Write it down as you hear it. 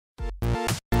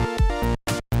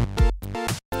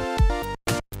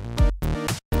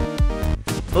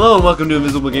Hello and welcome to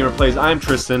Invisible Gamer Plays. I'm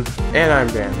Tristan. And I'm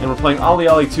Dan. And we're playing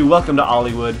OlliOlli 2. Welcome to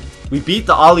OlliWood. We beat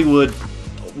the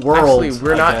OlliWood world. Actually,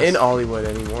 we're not in OlliWood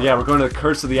anymore. Yeah, we're going to the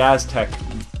Curse of the Aztec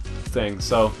thing,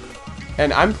 so...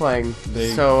 And I'm playing,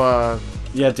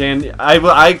 Yeah, Dan,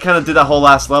 I kind of did that whole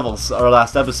last level, or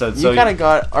last episode, so... You kind of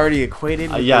got already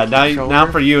acquainted with yeah, the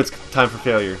now for you, it's time for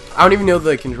failure. I don't even know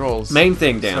the controls. Main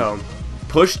thing, Dan. So.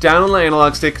 Push down on the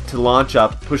analog stick to launch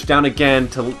up, push down again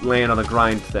to land on the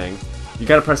grind thing. You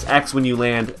gotta press X when you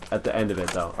land at the end of it,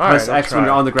 though. Press X when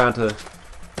you're on the ground to...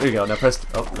 There you go, now press...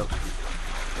 Oh, no.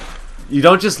 You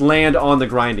don't just land on the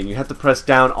grinding, you have to press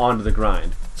down onto the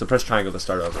grind. So press triangle to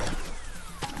start over.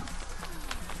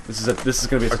 This is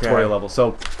gonna be a tutorial level.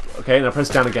 So, okay, now press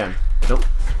down again. Nope.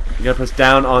 You gotta press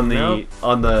down on the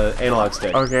analog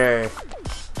stick. Okay.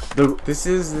 This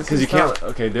is because you can't.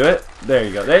 Okay, do it. There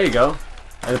you go. There you go.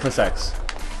 And then press X.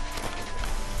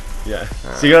 Yeah.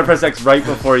 So you gotta press X right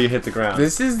before you hit the ground.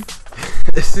 This is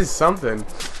something.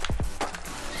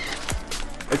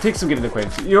 It takes some getting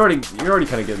acquainted. You're already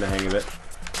kind of getting the hang of it.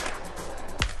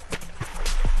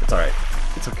 It's all right.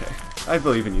 It's okay. I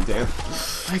believe in you, Dan.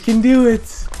 I can do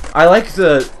it. I like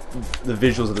the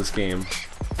visuals of this game.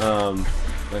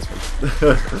 Nice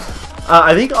one.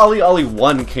 I think OlliOlli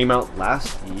 1 came out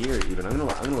last year. Even I'm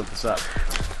gonna look this up.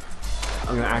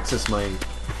 I'm gonna access my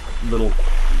little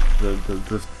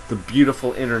the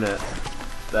beautiful internet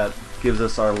that gives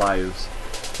us our lives.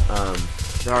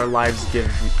 Our lives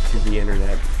give to the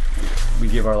internet. We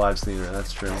give our lives to the internet.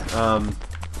 That's true.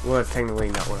 Well, that's technically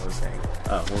not what I was saying.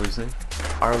 Oh, what were you saying?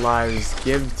 Our lives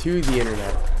give to the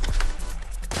internet.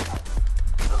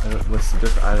 What's the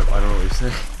difference? I don't know what you're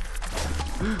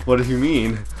saying. What do you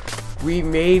mean? We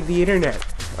made the internet.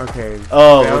 Okay.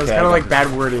 Oh, that was kind of like bad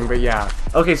wording, but yeah.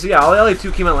 Okay, so yeah, OlliOlli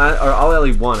 2 came out last, or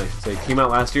OlliOlli 1, I should say, came out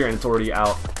last year, and it's already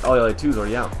out. OlliOlli 2 is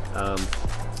already out.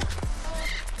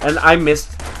 And I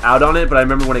missed out on it, but I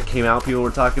remember when it came out, people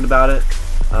were talking about it.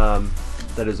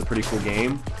 That is a pretty cool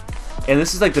game. And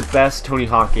this is like the best Tony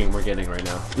Hawk game we're getting right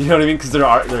now. You know what I mean? Because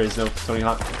there is no Tony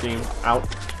Hawk game out.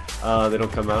 They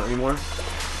don't come out anymore.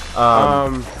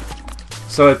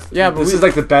 So this is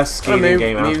like the best skating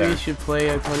game out there. Maybe we should play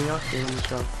a Tony Hawk game in the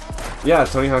show. Yeah,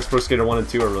 Tony Hawk's Pro Skater 1 and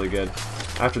 2 are really good.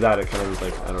 After that, it kind of was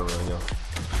like, I don't really know.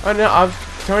 Oh no,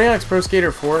 Tony Hawk's Pro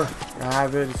Skater 4. I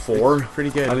have it. 4? It's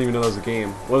pretty good. I didn't even know that was a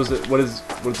game. What is it? What is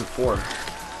it for?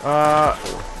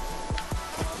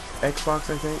 Xbox,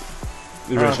 I think.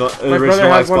 The original, my brother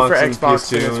has Xbox one for and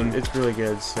Xbox, PS2 and it's really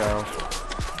good. So.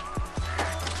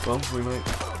 Well, we might.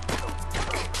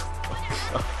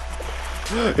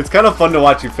 It's kind of fun to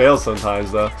watch you fail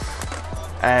sometimes, though.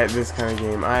 At this kind of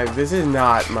game, this is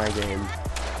not my game.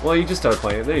 Well, you just started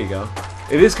playing it. There you go.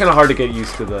 It is kind of hard to get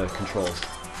used to the controls.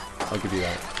 I'll give you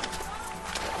that.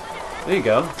 There you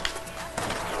go.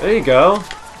 There you go.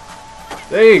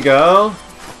 There you go.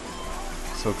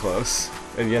 So close,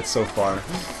 and yet so far.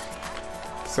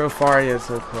 So far, yet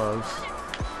so close.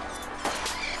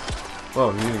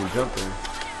 Whoa, you didn't even jump there.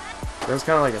 That was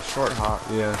kind of like a short hop.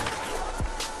 Yeah.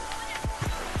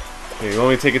 Hey, you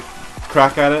want me to take a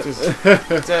crack at it?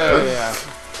 Yeah.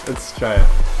 Let's try it.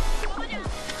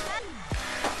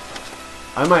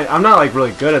 I'm not like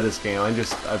really good at this game. I've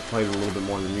played a little bit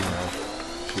more than you have.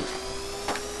 Shoot.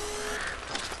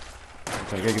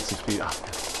 Okay, I gotta get some speed. Oh.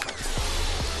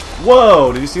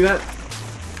 Whoa! Did you see that?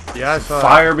 Yeah, I saw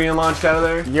fire being launched out of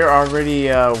there. You're already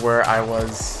where I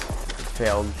was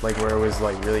failed, like where it was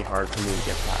like really hard for me to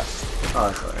get past. Oh,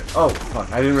 that's alright. Oh,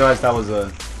 fuck! I didn't realize that was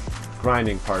a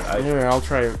grinding part. Anyway, I'll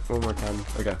try it one more time.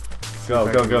 Okay. Go.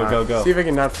 See if I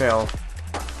can not fail.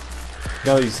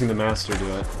 Now that you've seen the master do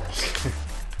it.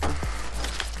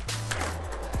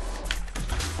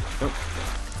 Nope.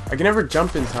 I can never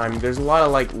jump in time. There's a lot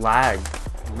of like lag.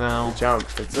 No. Jump.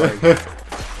 It's like.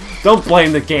 Don't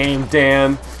blame the game,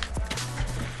 Dan.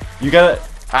 You gotta.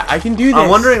 I can do this. I'm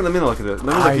wondering. Let me look at it. Let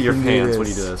me look at your hands when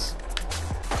you do this.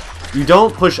 You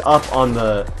don't push up on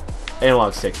the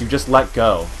analog stick. You just let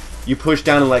go. You push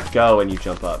down and let go, and you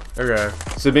jump up. Okay.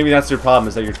 So maybe that's your problem,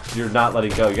 is that you're not letting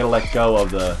go. You gotta let go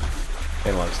of the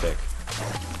analog stick.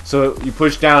 So you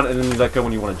push down and then you let go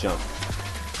when you want to jump.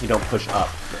 You don't push up.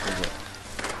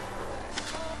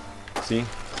 See?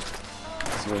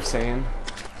 See what I'm saying?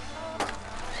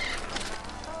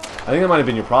 I think that might have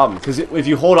been your problem, because if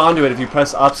you hold on to it, if you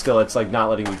press up still, it's like not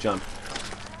letting you jump.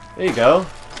 There you go.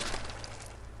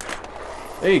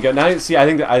 There you go. Now see, I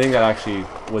think that actually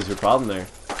was your problem there.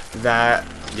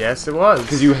 Yes, it was.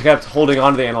 Because you kept holding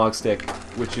onto the analog stick,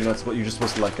 which you're just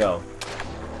supposed to let go.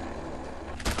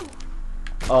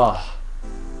 Oh,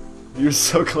 you're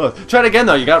so close. Try it again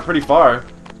though. You got pretty far.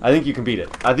 I think you can beat it.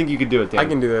 I think you can do it, Dan. I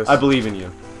can do this. I believe in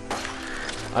you.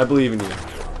 I believe in you.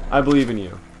 I believe in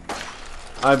you.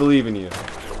 I believe in you.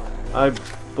 I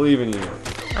believe in you.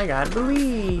 I gotta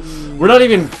believe. We're not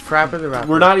even Frapper the Rapper.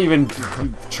 We're not even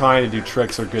trying to do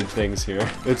tricks or good things here.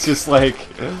 It's just like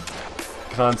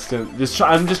constant.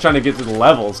 I'm just trying to get to the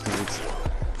levels because it's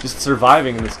just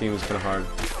surviving in this game is kind of hard.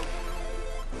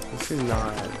 This is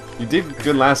not. You did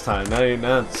good last time. Now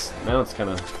it's kind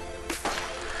of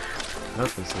not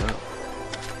this now.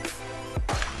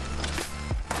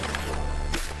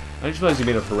 I just realized you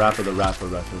made a Parappa the Rapper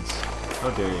reference. How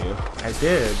dare you? I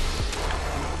did.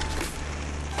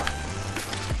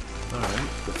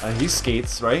 Alright. He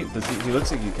skates, right? Does he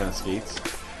looks like he kind of skates.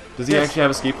 Does he actually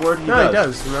have a skateboard? He No, he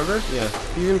does, remember? Yeah.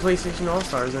 He's in PlayStation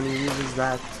All-Stars and he uses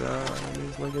that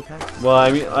as like a tactic. Well,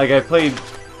 I mean, like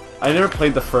I never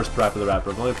played the first Parappa the Rapper.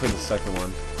 I've only played the second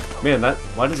one. Man,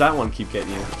 why does that one keep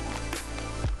getting you?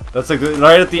 That's like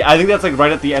right at the. I think that's like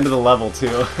right at the end of the level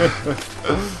too.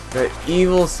 The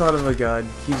evil son of a gun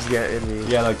keeps getting me.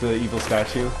 Yeah, like the evil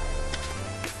statue. Yeah,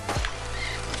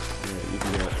 you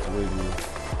can do it. I believe in you.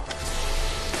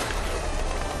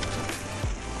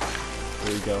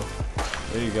 There you go.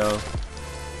 There you go.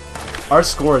 Our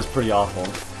score is pretty awful.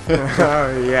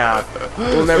 Yeah,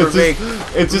 we'll never make.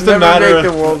 It's just we'll a matter never of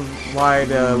make the worldwide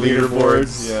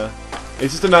leaderboards. Yeah,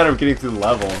 it's just a matter of getting through the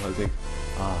level. I think.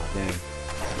 Ah, oh, damn.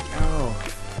 Oh.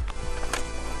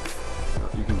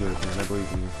 You can do it, man. I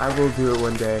believe in you. I will do it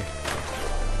one day.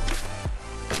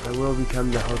 I will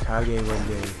become the Hokage one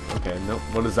day. Okay, no.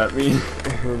 What does that mean?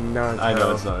 No, I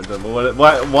know it's not. But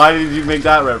why did you make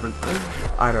that reference?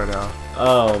 I don't know.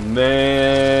 Oh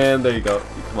man, there you go.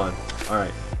 Come on. All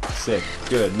right. Sick.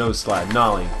 Good. No slide.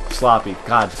 Nollie. Sloppy.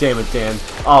 God damn it, Dan.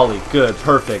 Ollie. Good.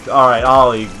 Perfect. All right.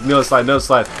 Ollie. No slide. No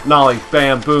slide. Nollie.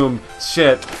 Bam. Boom.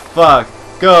 Shit. Fuck.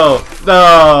 Go.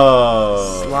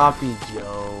 No. Sloppy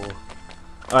Joe.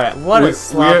 Alright. What a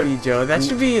Sloppy Joe. That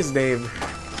should be his name.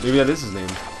 Maybe that is his name.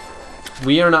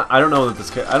 We are not. I don't know that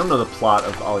this. I don't know the plot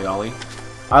of OlliOlli.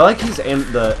 I like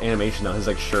the animation though. His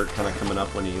like shirt kind of coming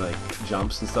up when he like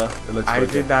jumps and stuff. It looks. I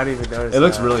did not even notice. It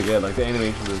looks really good. Like the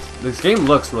animation is. This game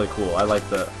looks really cool. I like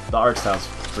the art style's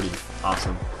pretty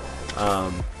awesome.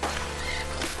 I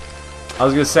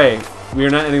was gonna say we are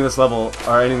not ending this level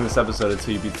or ending this episode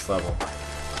until you beat this level.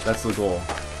 That's the goal.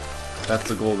 That's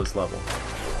the goal of this level.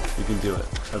 You can do it.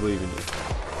 I believe in you.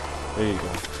 There you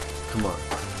go. Come on.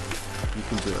 You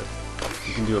can do it.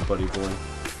 You can do it, buddy boy.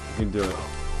 You can do it.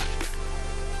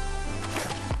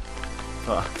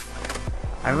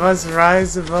 I must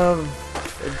rise above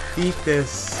and beat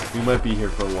this. We might be here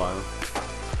for a while.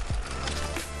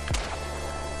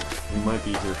 We might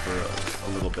be here for a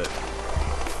little bit.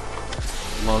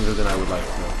 Longer than I would like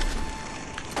to.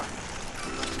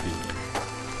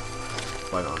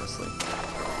 Quite honestly.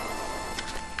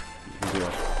 You can do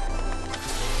it.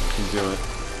 You can do it.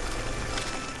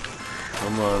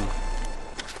 Come on.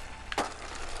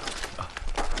 Oh,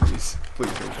 please.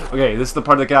 Please. Okay, this is the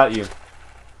part that got you.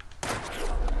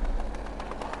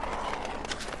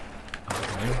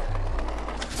 Okay.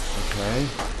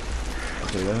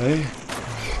 Okay. Okay.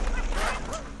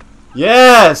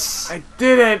 Yes! I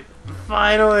did it!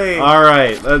 Finally!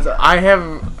 Alright, let's... I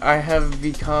have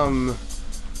become...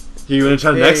 You gonna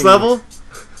try the next level?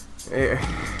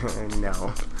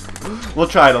 No. We'll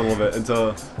try it a little bit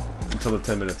until the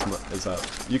 10 minutes is up.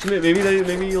 You can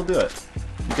maybe you'll do it.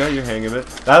 You got your hang of it.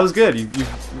 That was good. You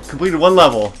completed one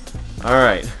level. All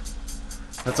right.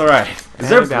 That's all right. Is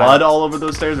there blood all over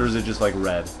those stairs, or is it just like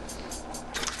red?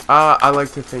 I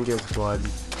like to think it's blood.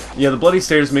 Yeah, the bloody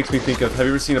stairs makes me think of. Have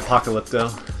you ever seen Apocalypto?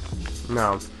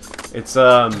 No. It's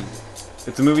a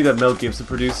movie that Mel Gibson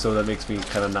produced, so that makes me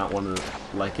kind of not want to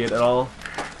like it at all.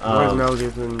 Why is Mel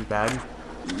Gibson bad?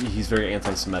 He's very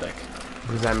anti-Semitic.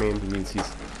 What does that mean? It means he's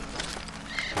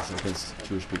against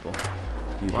Jewish people.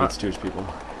 He hates Jewish people.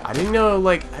 I didn't know,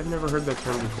 like, I've never heard that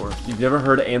term before. You've never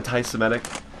heard anti-Semitic?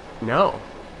 No.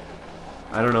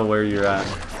 I don't know where you're at.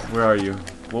 Where are you?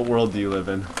 What world do you live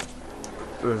in?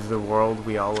 The world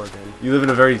we all live in. You live in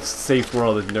a very safe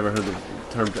world if you've never heard the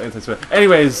term anti-Semitic.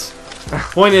 Anyways,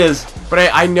 point is... But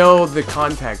I know the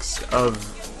context of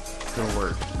the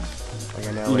word. Like,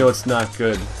 I know you know it's not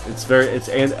good. It's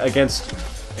against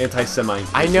anti-Semite.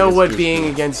 I know what Jewish being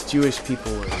people. Against Jewish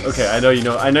people is. Okay, I know you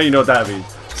know what that means.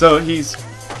 So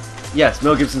yes,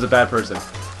 Mel Gibson's a bad person.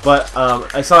 But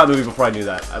I saw that movie before I knew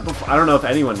that. I don't know if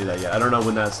anyone knew that yet. I don't know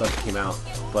when that stuff came out.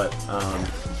 But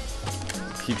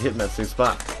keep hitting that same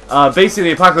spot.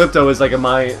 Basically, the Apocalypto is like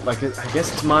I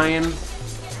guess it's Mayan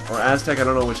or Aztec. I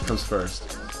don't know which comes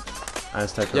first.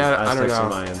 Aztec or Aztecs or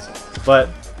Mayans. But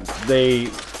they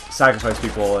sacrifice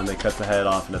people and they cut the head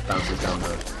off and it bounces down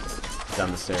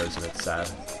the stairs and it's sad.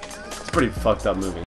 It's pretty fucked up movie.